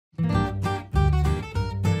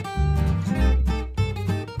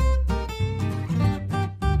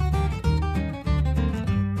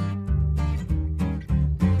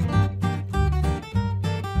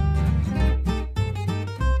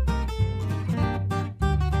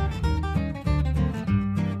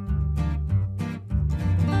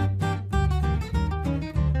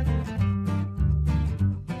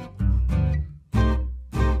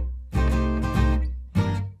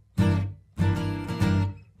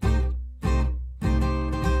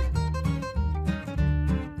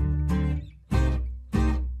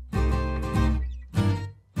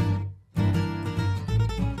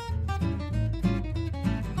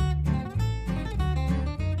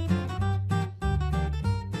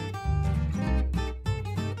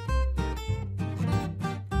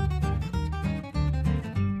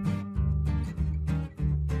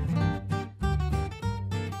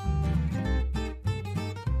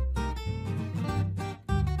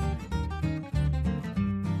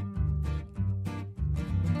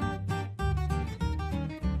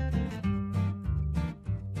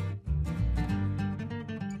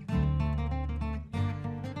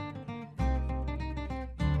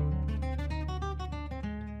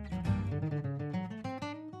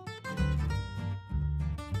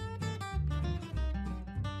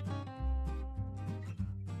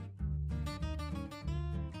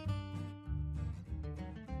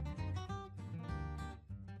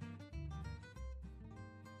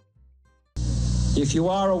If you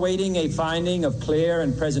are awaiting a finding of clear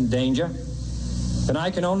and present danger, then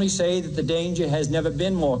I can only say that the danger has never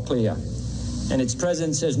been more clear, and its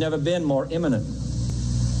presence has never been more imminent.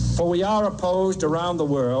 For we are opposed around the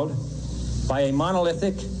world by a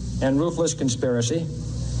monolithic and ruthless conspiracy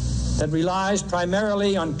that relies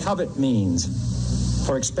primarily on covert means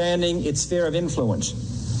for expanding its sphere of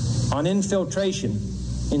influence, on infiltration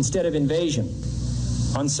instead of invasion,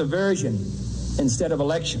 on subversion instead of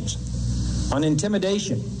elections, on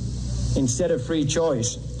intimidation instead of free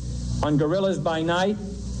choice, on guerrillas by night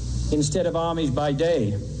instead of armies by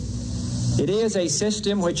day. It is a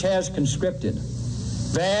system which has conscripted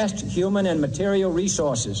vast human and material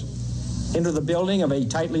resources into the building of a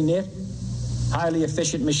tightly knit, highly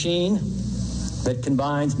efficient machine that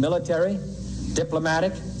combines military,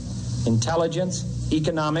 diplomatic, intelligence,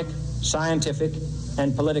 economic, scientific,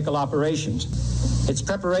 and political operations. Its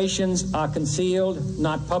preparations are concealed,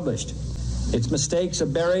 not published. Its mistakes are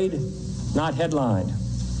buried, not headlined.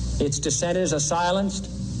 Its dissenters are silenced,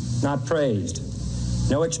 not praised.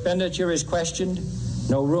 No expenditure is questioned,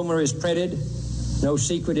 no rumor is printed, no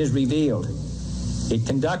secret is revealed. It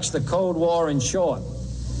conducts the Cold War, in short,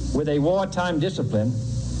 with a wartime discipline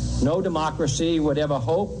no democracy would ever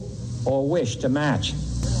hope or wish to match.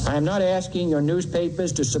 I am not asking your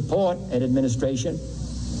newspapers to support an administration,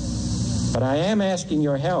 but I am asking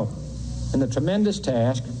your help in the tremendous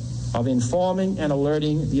task of informing and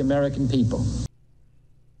alerting the American people.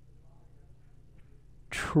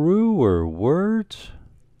 Truer words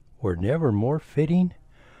were never more fitting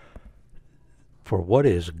for what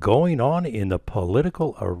is going on in the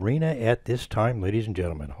political arena at this time, ladies and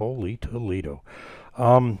gentlemen. Holy Toledo.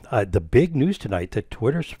 The big news tonight, the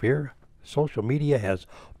Twitter sphere, social media has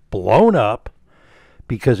blown up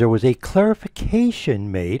because there was a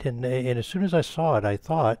clarification made, and as soon as I saw it, I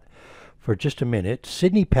thought, for just a minute,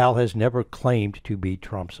 Sidney Powell has never claimed to be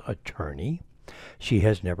Trump's attorney. She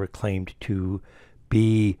has never claimed to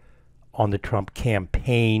be on the Trump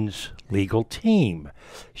campaign's legal team.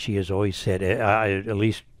 She has always said, at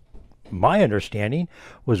least my understanding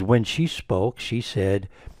was when she spoke, she said,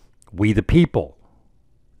 we the people,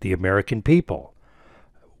 the American people,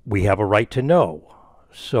 we have a right to know.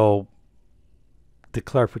 So the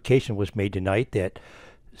clarification was made tonight that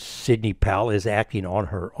Sidney Powell is acting on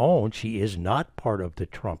her own. She is not part of the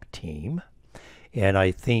Trump team. And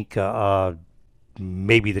I think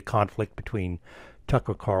maybe the conflict between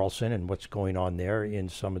Tucker Carlson and what's going on there in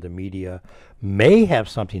some of the media may have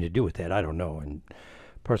something to do with that. I don't know. And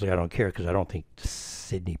personally, I don't care because I don't think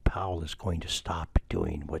Sidney Powell is going to stop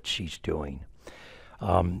doing what she's doing.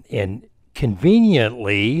 And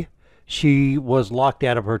conveniently, she was locked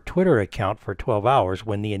out of her Twitter account for 12 hours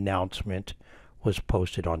when the announcement was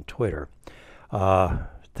posted on Twitter.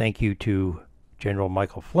 Thank you to General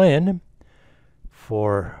Michael Flynn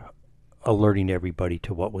for alerting everybody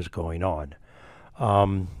to what was going on.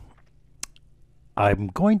 I'm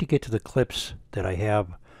going to get to the clips that I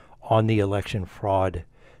have on the election fraud.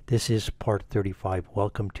 This is part 35.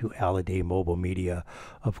 Welcome to Alladay Mobile Media.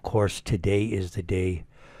 Of course, today is the day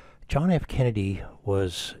John F. Kennedy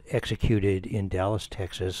was executed in Dallas,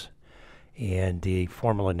 Texas, and the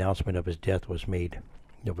formal announcement of his death was made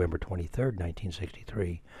November 23rd,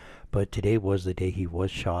 1963. But today was the day he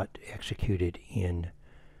was shot, executed in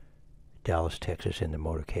Dallas, Texas, in the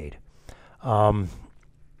motorcade.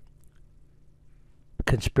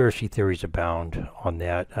 Conspiracy theories abound on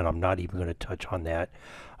that, and I'm not even going to touch on that.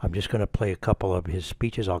 I'm just going to play a couple of his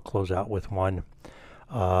speeches. I'll close out with one.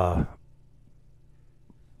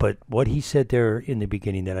 But what he said there in the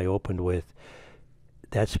beginning that I opened with,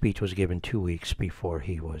 that speech was given 2 weeks before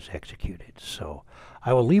he was executed. So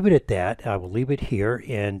I will leave it at that. I will leave it here,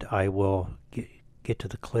 and I will get to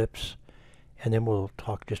the clips, and then we'll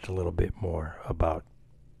talk just a little bit more about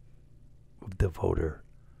the voter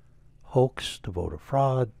hoax, the voter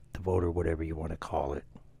fraud, the voter whatever you want to call it.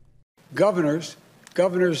 Governors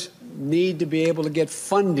need to be able to get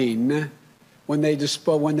funding when they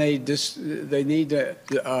need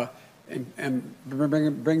to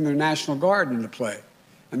bring their National Guard into play.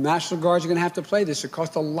 And National Guards are going to have to play this. It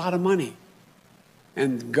costs a lot of money.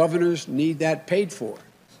 And governors need that paid for.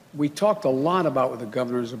 We talked a lot about with the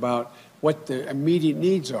governors about what the immediate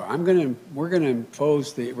needs are. We're going to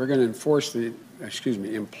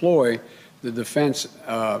employ the Defense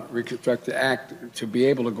Reconstructed Act to be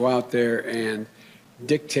able to go out there and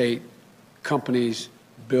dictate companies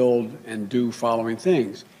build and do following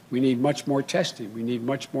things. We need much more testing. We need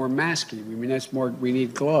much more masking. We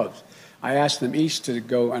need gloves. I asked them each to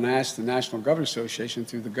go, and I asked the National Governors Association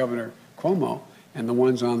through the Governor Cuomo and the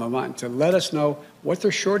ones on the line to let us know what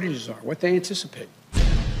their shortages are, what they anticipate.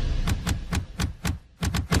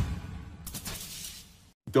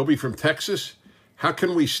 Dobie from Texas. How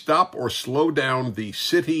can we stop or slow down the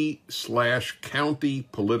city/county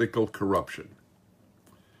political corruption?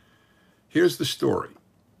 Here's the story.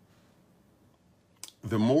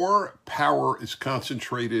 The more power is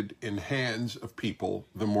concentrated in hands of people,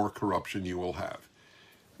 the more corruption you will have.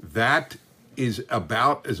 That is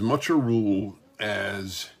about as much a rule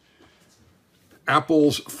as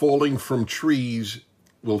apples falling from trees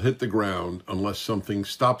will hit the ground unless something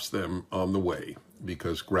stops them on the way,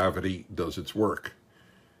 because gravity does its work.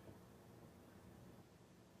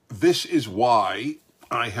 This is why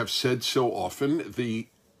I have said so often, the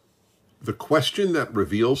question that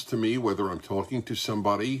reveals to me whether I'm talking to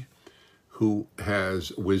somebody who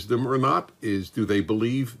has wisdom or not is, do they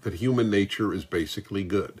believe that human nature is basically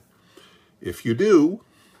good? If you do,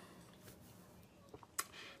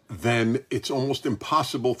 then it's almost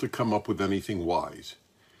impossible to come up with anything wise.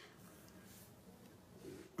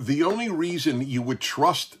 The only reason you would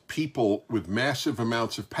trust people with massive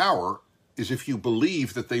amounts of power is if you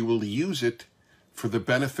believe that they will use it for the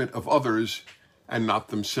benefit of others and not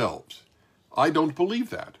themselves. I don't believe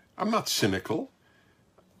that. I'm not cynical.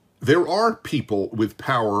 There are people with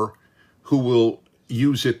power who will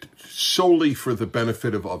use it solely for the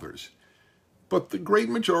benefit of others. But the great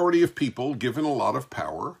majority of people, given a lot of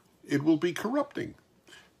power, it will be corrupting.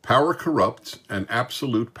 Power corrupts, and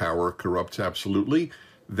absolute power corrupts absolutely.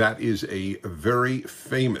 That is a very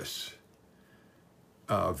famous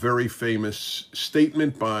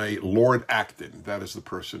statement by Lord Acton. That is the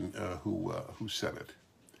person who said it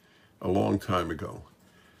a long time ago.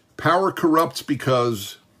 Power corrupts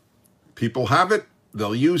because people have it,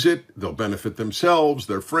 they'll use it, they'll benefit themselves,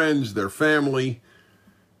 their friends, their family,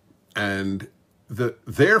 and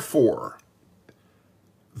therefore,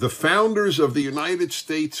 the founders of the United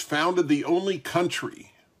States founded the only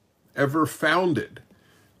country ever founded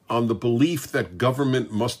on the belief that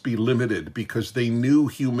government must be limited, because they knew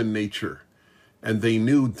human nature, and they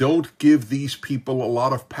knew, don't give these people a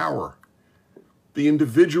lot of power. The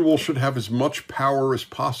individual should have as much power as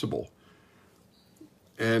possible.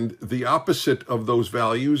 And the opposite of those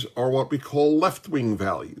values are what we call left-wing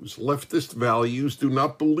values. Leftist values do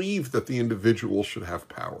not believe that the individual should have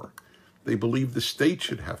power. They believe the state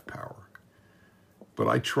should have power. But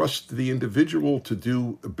I trust the individual to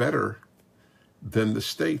do better than the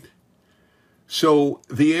state. So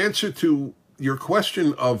the answer to your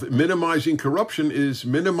question of minimizing corruption is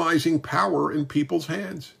minimizing power in people's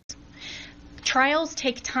hands. Trials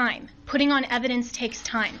take time. Putting on evidence takes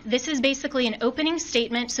time. This is basically an opening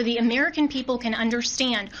statement so the American people can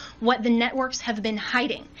understand what the networks have been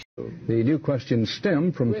hiding. The new questions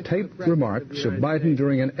stem from taped remarks of Biden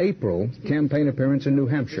during an April campaign appearance in New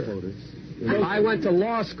Hampshire. I went to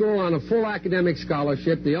law school on a full academic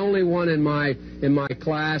scholarship, the only one in my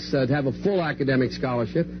class to have a full academic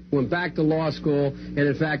scholarship. Went back to law school and,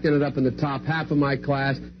 in fact, ended up in the top half of my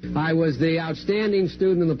class. I was the outstanding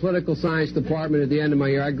student in the political science department at the end of my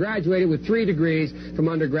year. I graduated with 3 degrees from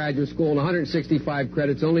undergraduate school and 165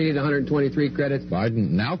 credits, only needed 123 credits. Biden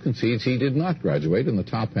now concedes he did not graduate in the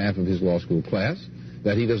top half of his law school class,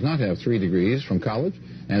 that he does not have 3 degrees from college,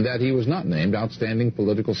 and that he was not named outstanding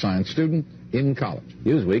political science student in college.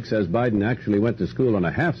 Newsweek says Biden actually went to school on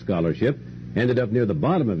a half scholarship, ended up near the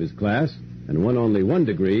bottom of his class, and won only 1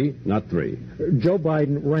 degree, not 3. Joe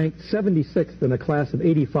Biden ranked 76th in a class of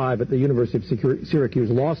 85 at the University of Syracuse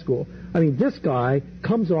Law School. I mean, this guy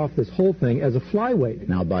comes off this whole thing as a flyweight.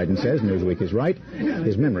 Now Biden says Newsweek is right.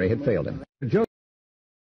 His memory had failed him. Joe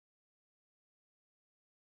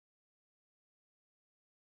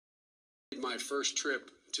My first trip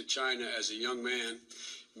to China as a young man,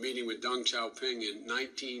 meeting with Deng Xiaoping in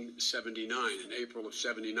 1979, in April of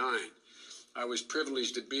 79. I was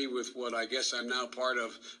privileged to be with what I guess I'm now part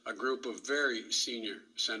of, a group of very senior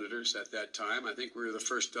senators at that time. I think we were the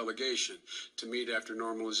first delegation to meet after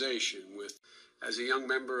normalization with. As a young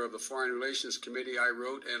member of the Foreign Relations Committee, I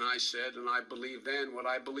wrote and I said, and I believe then what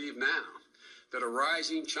I believe now, that a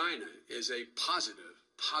rising China is a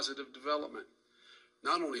positive development,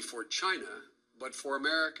 not only for China, but for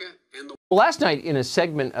America and the world. Well, last night, in a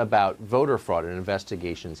segment about voter fraud and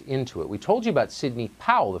investigations into it, we told you about Sidney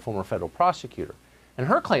Powell, the former federal prosecutor, and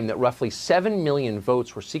her claim that roughly 7 million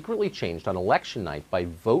votes were secretly changed on election night by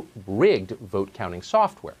rigged vote-counting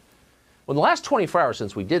software. Well, in the last 24 hours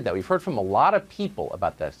since we did that, we've heard from a lot of people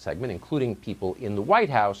about that segment, including people in the White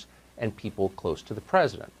House and people close to the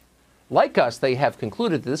president. Like us, they have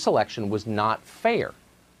concluded that this election was not fair.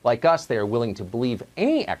 Like us, they are willing to believe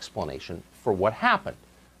any explanation for what happened.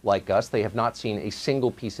 Like us, they have not seen a single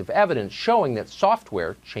piece of evidence showing that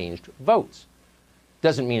software changed votes.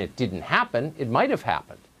 Doesn't mean it didn't happen. It might have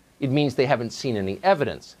happened. It means they haven't seen any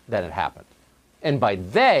evidence that it happened. And by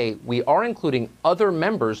they, we are including other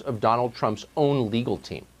members of Donald Trump's own legal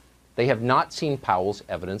team. They have not seen Powell's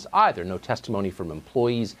evidence either. No testimony from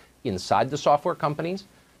employees inside the software companies,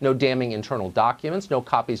 no damning internal documents, no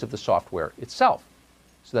copies of the software itself.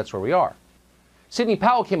 So that's where we are. Sidney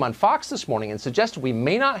Powell came on Fox this morning and suggested we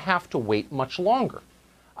may not have to wait much longer.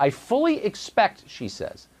 I fully expect, she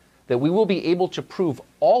says, that we will be able to prove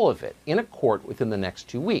all of it in a court within the next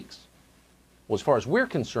 2 weeks. Well, as far as we're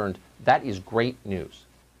concerned, that is great news.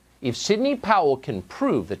 If Sidney Powell can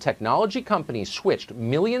prove that technology companies switched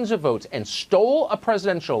millions of votes and stole a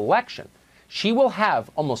presidential election, she will have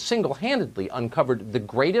almost single-handedly uncovered the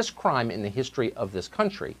greatest crime in the history of this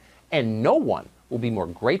country, and no one will be more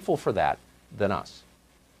grateful for that than us.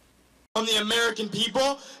 From the American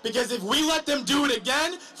people, because if we let them do it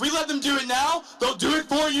again, if we let them do it now, they'll do it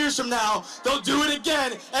 4 years from now. They'll do it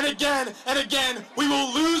again and again and again. We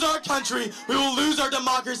will lose our country. We will lose our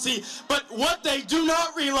democracy. But what they do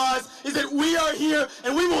not realize is that we are here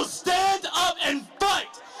and we will stand up and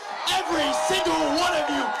fight. Every single one of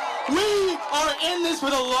you. We are in this for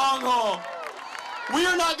the long haul. We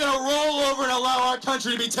are not going to roll over and allow our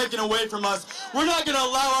country to be taken away from us. We're not going to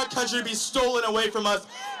allow our country to be stolen away from us.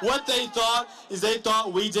 What they thought is they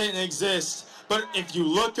thought we didn't exist. But if you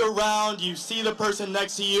look around, you see the person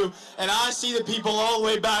next to you, and I see the people all the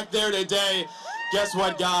way back there today. Guess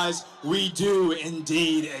what, guys? We do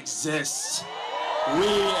indeed exist. We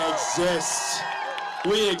exist.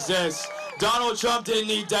 We exist. Donald Trump didn't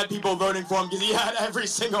need dead people voting for him because he had every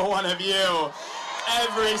single one of you.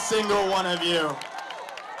 Every single one of you.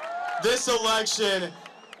 This election,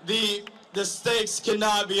 the stakes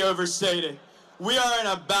cannot be overstated. We are in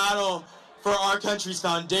a battle for our country's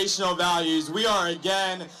foundational values. We are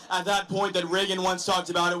again at that point that Reagan once talked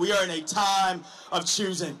about it. We are in a time of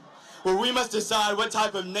choosing, where we must decide what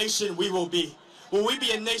type of nation we will be. Will we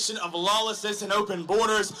be a nation of lawlessness and open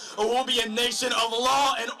borders, or will we be a nation of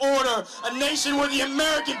law and order, a nation where the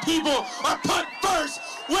American people are put first,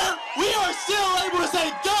 where we are still able to say,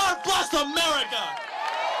 God bless America?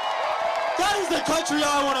 That is the country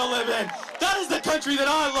I want to live in. That is the country that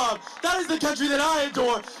I love. That is the country that I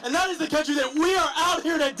adore. And that is the country that we are out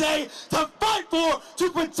here today to fight for, to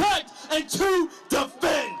protect, and to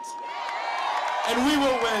defend. And we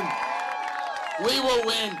will win. We will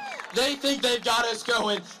win. They think they've got us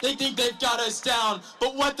going. They think they've got us down.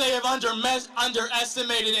 But what they have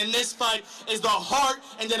underestimated in this fight is the heart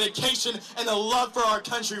and dedication and the love for our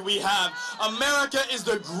country we have. America is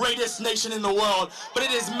the greatest nation in the world, but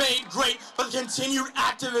it is made great by the continued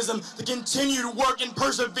activism, the continued work and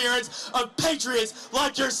perseverance of patriots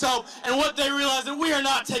like yourself. And what they realize that we are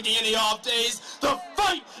not taking any off days. The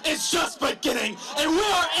fight is just beginning, and we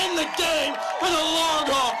are in the game for the long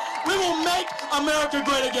haul. We will make America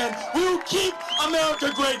great again. We will keep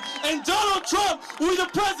America great. And Donald Trump will be the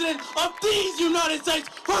president of these United States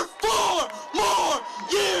for 4 more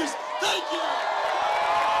years. Thank you.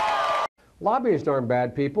 Lobbyists aren't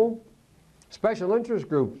bad people. Special interest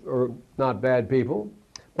groups are not bad people.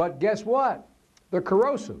 But guess what? They're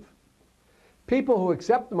corrosive. People who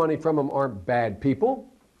accept the money from them aren't bad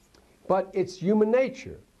people, but it's human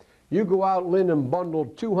nature. You go out, Lynn, and bundle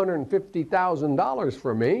 $250,000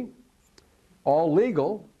 for me, all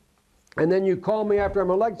legal, and then you call me after I'm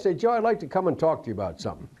elected and say, Joe, I'd like to come and talk to you about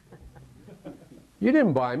something. You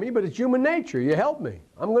didn't buy me, but it's human nature. You helped me.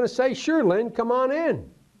 I'm going to say, sure, Lynn, come on in.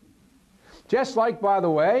 Just like, by the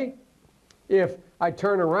way, if I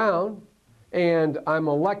turn around and I'm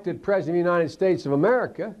elected President of the United States of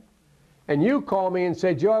America, and you call me and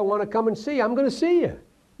say, Joe, I want to come and see you, I'm going to see you.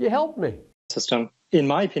 You helped me. System, in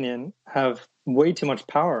my opinion, have way too much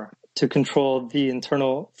power to control the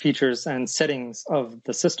internal features and settings of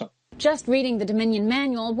the system. Just reading the Dominion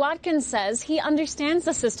manual, Watkins says he understands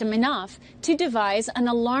the system enough to devise an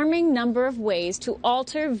alarming number of ways to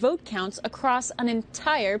alter vote counts across an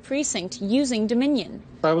entire precinct using Dominion.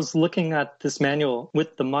 I was looking at this manual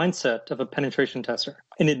with the mindset of a penetration tester.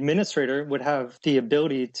 An administrator would have the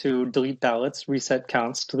ability to delete ballots, reset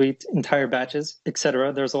counts, delete entire batches,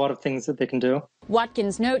 etc. There's a lot of things that they can do.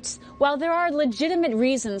 Watkins notes, while there are legitimate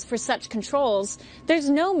reasons for such controls, there's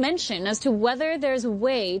no mention as to whether there's a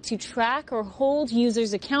way to track or hold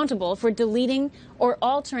users accountable for deleting or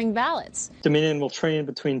altering ballots. Dominion will train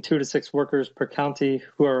between 2 to 6 workers per county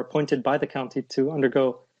who are appointed by the county to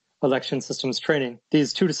undergo election systems training.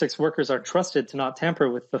 These 2 to 6 workers are trusted to not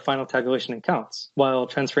tamper with the final tabulation and counts while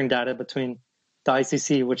transferring data between the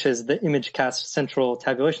ICC, which is the ImageCast central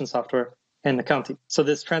tabulation software, and the county. So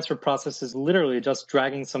this transfer process is literally just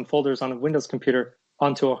dragging some folders on a Windows computer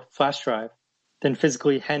onto a flash drive, then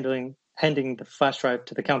physically handling handing the flash drive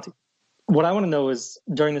to the county. What I want to know is,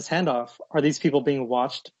 during this handoff, are these people being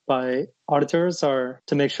watched by auditors or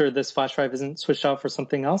to make sure this flash drive isn't switched out for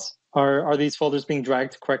something else? Are these folders being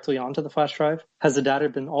dragged correctly onto the flash drive? Has the data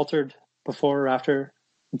been altered before or after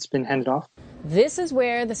it's been handed off? This is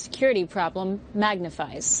where the security problem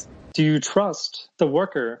magnifies. Do you trust the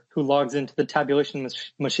worker who logs into the tabulation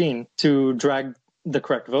machine to drag the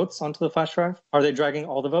correct votes onto the flash drive? Are they dragging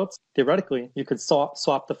all the votes? Theoretically, you could swap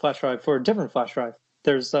the flash drive for a different flash drive.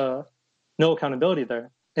 There's no accountability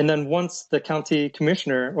there. And then once the county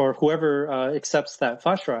commissioner or whoever accepts that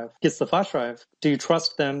flash drive gets the flash drive, do you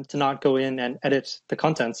trust them to not go in and edit the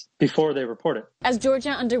contents before they report it? As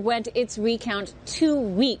Georgia underwent its recount 2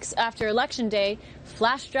 weeks after Election Day,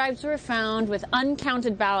 flash drives were found with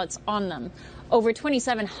uncounted ballots on them. Over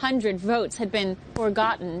 2,700 votes had been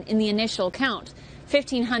forgotten in the initial count.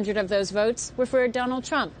 1,500 of those votes were for Donald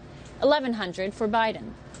Trump, 1,100 for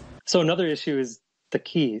Biden. So another issue is the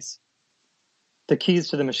keys. The keys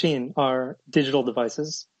to the machine are digital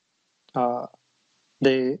devices.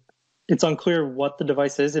 It's unclear what the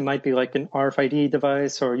device is. It might be like an RFID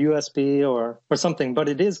device or USB or something, but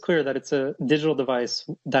it is clear that it's a digital device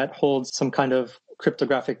that holds some kind of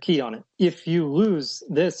cryptographic key on it. If you lose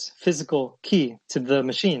this physical key to the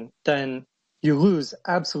machine, then you lose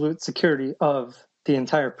absolute security of the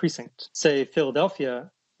entire precinct. Say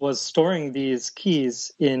Philadelphia was storing these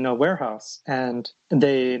keys in a warehouse and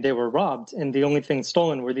they were robbed and the only thing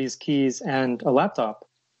stolen were these keys and a laptop,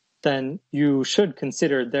 then you should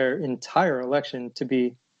consider their entire election to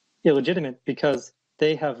be illegitimate because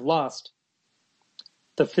they have lost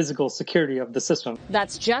the physical security of the system.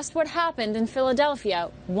 That's just what happened in Philadelphia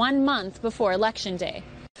 1 month before Election Day.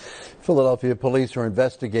 Philadelphia police are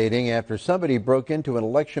investigating after somebody broke into an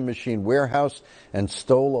election machine warehouse and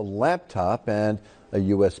stole a laptop and a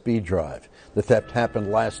USB drive. The theft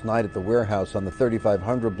happened last night at the warehouse on the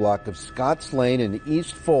 3500 block of Scotts Lane in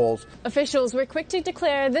East Falls. Officials were quick to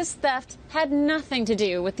declare this theft had nothing to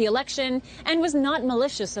do with the election and was not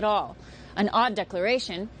malicious at all. An odd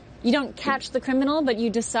declaration. You don't catch the criminal, but you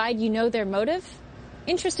decide you know their motive?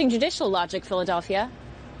 Interesting judicial logic, Philadelphia.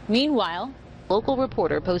 Meanwhile, local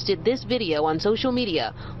reporter posted this video on social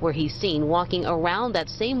media where he's seen walking around that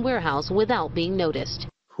same warehouse without being noticed.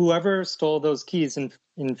 Whoever stole those keys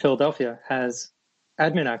in Philadelphia has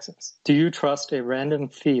admin access. Do you trust a random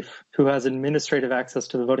thief who has administrative access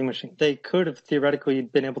to the voting machine? They could have theoretically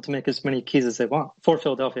been able to make as many keys as they want for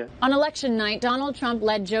Philadelphia. On election night, Donald Trump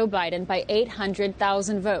led Joe Biden by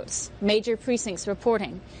 800,000 votes, major precincts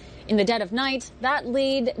reporting. In the dead of night, that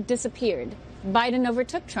lead disappeared. Biden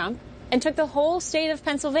overtook Trump and took the whole state of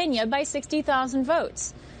Pennsylvania by 60,000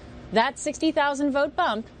 votes. That 60,000 vote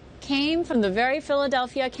bump came from the very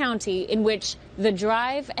Philadelphia county in which the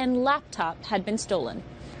drive and laptop had been stolen.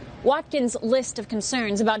 Watkins' list of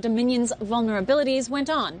concerns about Dominion's vulnerabilities went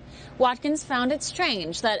on. Watkins found it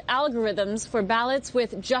strange that algorithms for ballots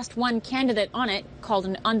with just one candidate on it, called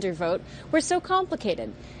an undervote, were so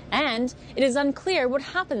complicated. And it is unclear what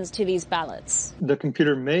happens to these ballots. The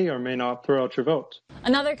computer may or may not throw out your vote.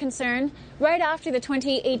 Another concern, right after the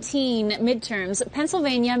 2018 midterms,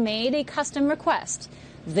 Pennsylvania made a custom request.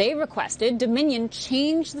 They requested Dominion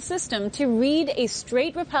change the system to read a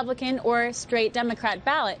straight Republican or straight Democrat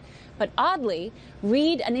ballot, but oddly,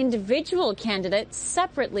 read an individual candidate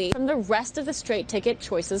separately from the rest of the straight ticket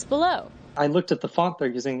choices below. I looked at the font they're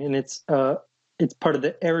using, and it's part of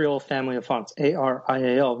the Arial family of fonts,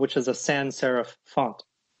 ARIAL, which is a sans serif font.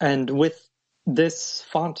 And with this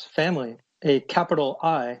font family, a capital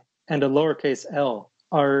I and a lowercase l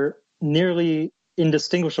are nearly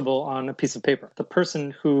indistinguishable on a piece of paper. The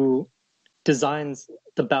person who designs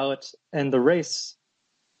the ballot and the race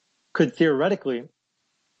could theoretically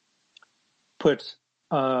put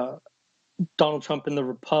Donald Trump in the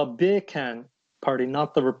Republican Party,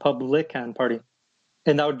 not the Republican Party.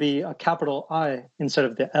 And that would be a capital I instead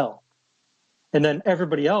of the L. And then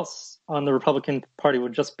everybody else on the Republican Party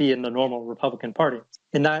would just be in the normal Republican Party.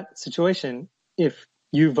 In that situation, if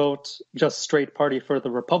you vote just straight party for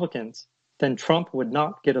the Republicans, then Trump would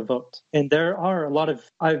not get a vote. And there are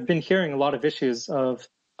I've been hearing a lot of issues of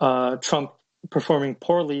Trump performing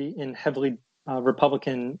poorly in heavily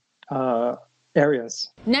Republican areas.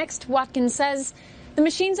 Next, Watkins says the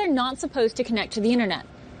machines are not supposed to connect to the internet,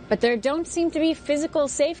 but there don't seem to be physical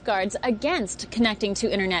safeguards against connecting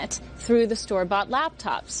to internet through the store-bought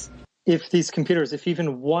laptops. If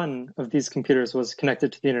even one of these computers was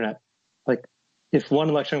connected to the internet, like if one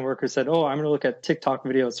election worker said, I'm going to look at TikTok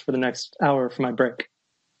videos for the next hour for my break,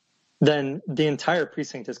 then the entire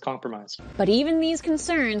precinct is compromised. But even these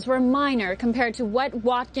concerns were minor compared to what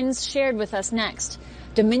Watkins shared with us next.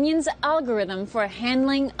 Dominion's algorithm for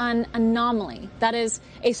handling an anomaly, that is,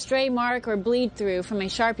 a stray mark or bleed through from a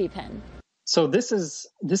Sharpie pen. So this is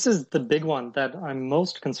the big one that I'm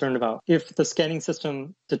most concerned about. If the scanning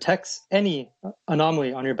system detects any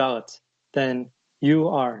anomaly on your ballot, then you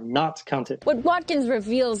are not counted. What Watkins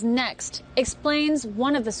reveals next explains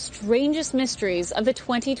one of the strangest mysteries of the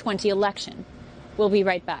 2020 election. We'll be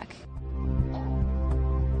right back.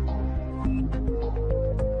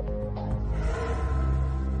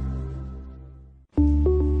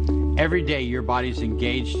 Every day, your body's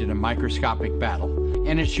engaged in a microscopic battle,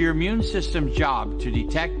 and it's your immune system's job to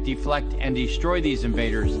detect, deflect, and destroy these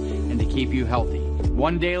invaders and to keep you healthy.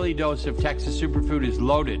 One daily dose of Texas Superfood is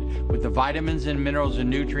loaded with the vitamins and minerals and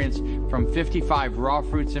nutrients from 55 raw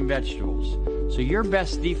fruits and vegetables. So your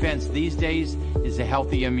best defense these days is a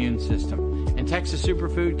healthy immune system, and Texas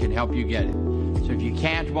Superfood can help you get it. So if you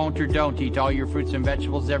can't, won't, or don't eat all your fruits and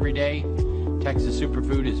vegetables every day, Texas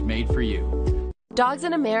Superfood is made for you. Dogs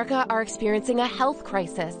in America are experiencing a health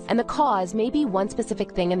crisis, and the cause may be one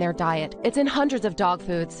specific thing in their diet. It's in hundreds of dog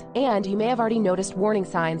foods, and you may have already noticed warning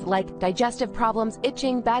signs like digestive problems,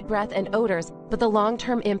 itching, bad breath, and odors, but the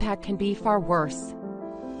long-term impact can be far worse.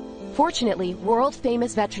 Fortunately,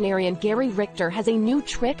 world-famous veterinarian Gary Richter has a new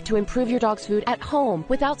trick to improve your dog's food at home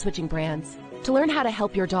without switching brands. To learn how to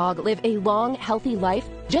help your dog live a long, healthy life,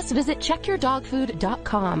 just visit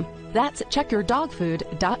checkyourdogfood.com. That's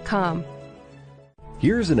checkyourdogfood.com.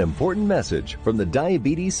 Here's an important message from the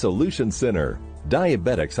Diabetes Solution Center.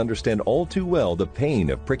 Diabetics understand all too well the pain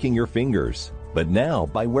of pricking your fingers. But now,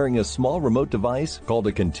 by wearing a small remote device called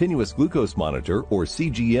a continuous glucose monitor, or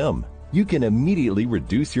CGM, you can immediately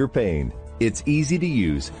reduce your pain. It's easy to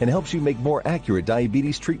use and helps you make more accurate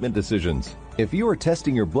diabetes treatment decisions. If you are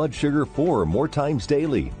testing your blood sugar 4 or more times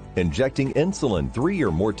daily, injecting insulin 3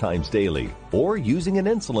 or more times daily, or using an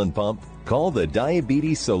insulin pump, call the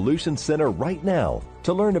Diabetes Solution Center right now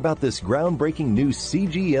to learn about this groundbreaking new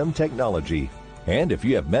CGM technology. And if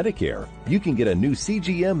you have Medicare, you can get a new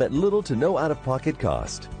CGM at little to no out-of-pocket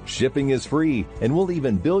cost. Shipping is free, and we'll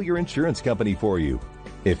even bill your insurance company for you.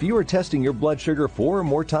 If you are testing your blood sugar 4 or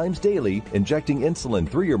more times daily, injecting insulin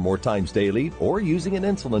 3 or more times daily, or using an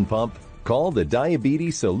insulin pump, call the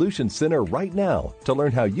Diabetes Solution Center right now to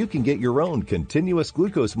learn how you can get your own continuous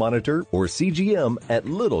glucose monitor, or CGM, at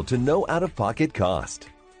little to no out-of-pocket cost.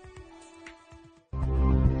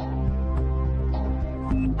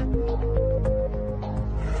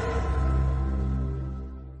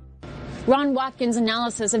 Ron Watkins'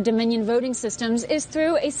 analysis of Dominion voting systems is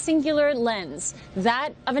through a singular lens,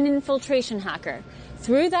 that of an infiltration hacker.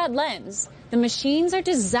 Through that lens, the machines are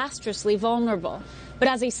disastrously vulnerable. But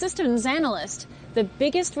as a systems analyst, the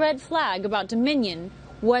biggest red flag about Dominion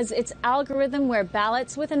was its algorithm where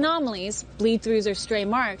ballots with anomalies, bleed-throughs or stray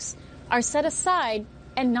marks, are set aside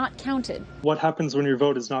and not counted. What happens when your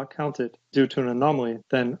vote is not counted due to an anomaly?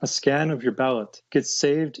 Then a scan of your ballot gets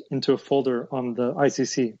saved into a folder on the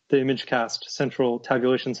ICC, the ImageCast Central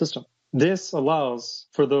Tabulation System. This allows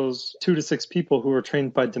for those 2 to 6 people who are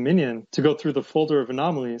trained by Dominion to go through the folder of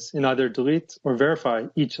anomalies and either delete or verify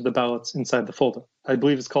each of the ballots inside the folder. I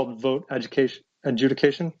believe it's called vote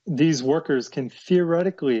adjudication. These workers can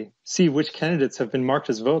theoretically see which candidates have been marked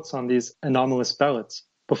as votes on these anomalous ballots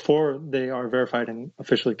before they are verified and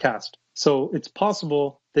officially cast. So it's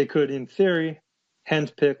possible they could, in theory,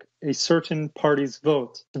 handpick a certain party's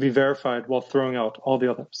vote to be verified while throwing out all the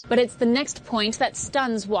others. But it's the next point that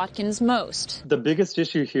stuns Watkins most. The biggest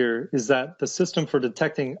issue here is that the system for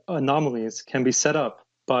detecting anomalies can be set up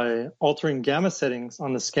by altering gamma settings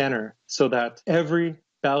on the scanner so that every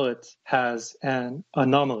ballot has an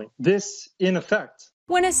anomaly. This, in effect,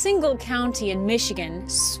 when a single county in Michigan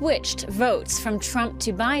switched votes from Trump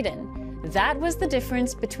to Biden, that was the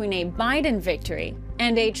difference between a Biden victory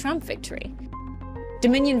and a Trump victory.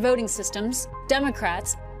 Dominion voting systems,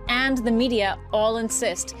 Democrats, and the media all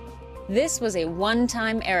insist this was a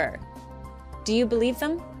one-time error. Do you believe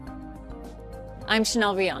them? I'm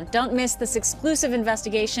Chanel Rion. Don't miss this exclusive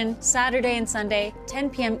investigation Saturday and Sunday, 10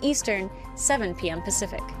 p.m. Eastern, 7 p.m.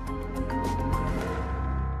 Pacific.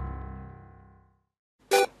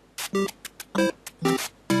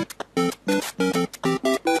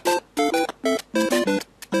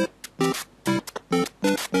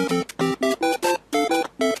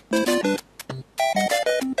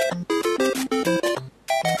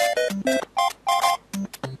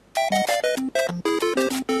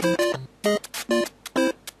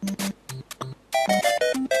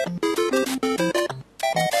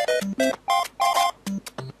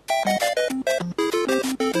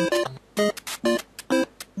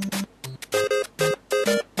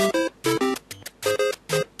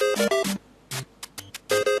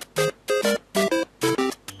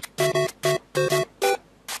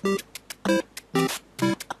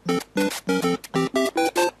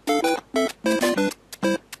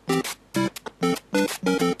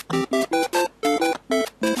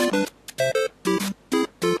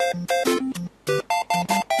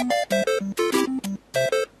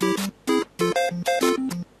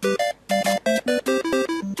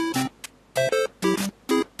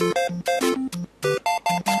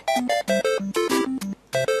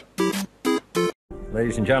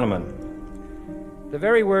 Ladies and gentlemen, the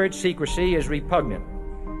very word secrecy is repugnant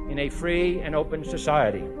in a free and open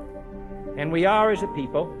society, and we are, as a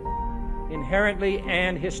people, inherently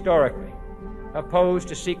and historically opposed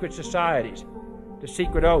to secret societies, to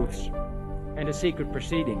secret oaths, and to secret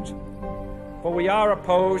proceedings. For we are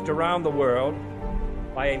opposed around the world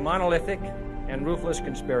by a monolithic and ruthless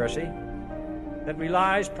conspiracy that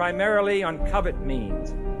relies primarily on covert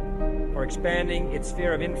means for expanding its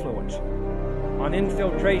sphere of influence, on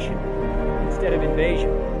infiltration instead of invasion,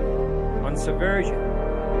 on subversion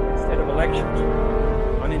instead of elections,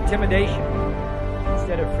 on intimidation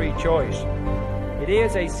instead of free choice. It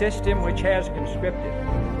is a system which has conscripted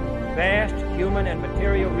vast human and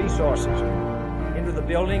material resources into the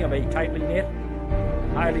building of a tightly knit,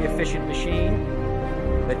 highly efficient machine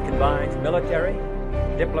that combines military,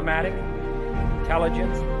 diplomatic,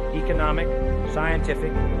 intelligence, economic,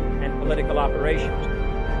 scientific, and political operations.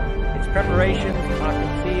 Its preparations are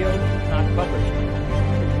concealed, not published.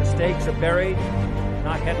 Its mistakes are buried,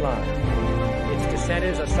 not headlined. Its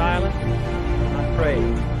dissenters are silent, not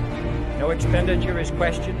praised. No expenditure is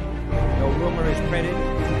questioned, no rumor is printed,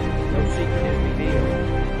 no secret is revealed.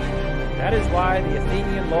 That is why the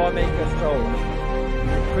Athenian lawmaker Solon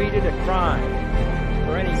decreed a crime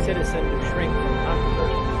for any citizen to shrink from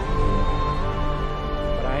controversy.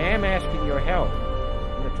 But I am asking your help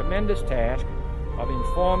in the tremendous task of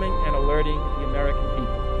informing and alerting the American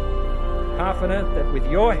people, confident that with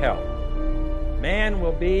your help, man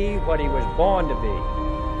will be what he was born to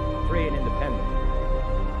be, free and independent.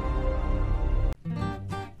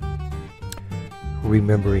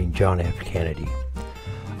 Remembering John F. Kennedy.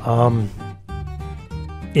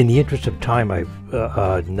 In the interest of time,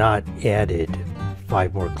 I've not added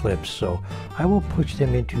 5 more clips, so I will push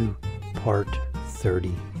them into part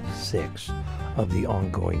 36 of the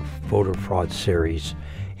ongoing voter fraud series,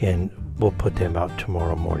 and we'll put them out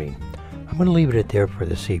tomorrow morning. I'm going to leave it at there for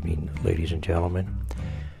this evening, ladies and gentlemen.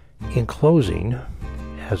 In closing,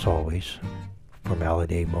 as always, from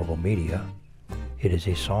Alladay Mobile Media, it is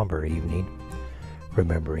a somber evening,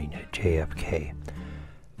 remembering JFK.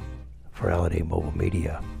 For Alladay Mobile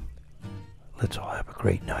Media, let's all have a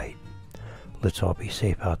great night. Let's all be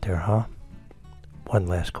safe out there, huh? One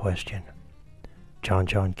last question. John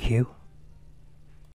Q?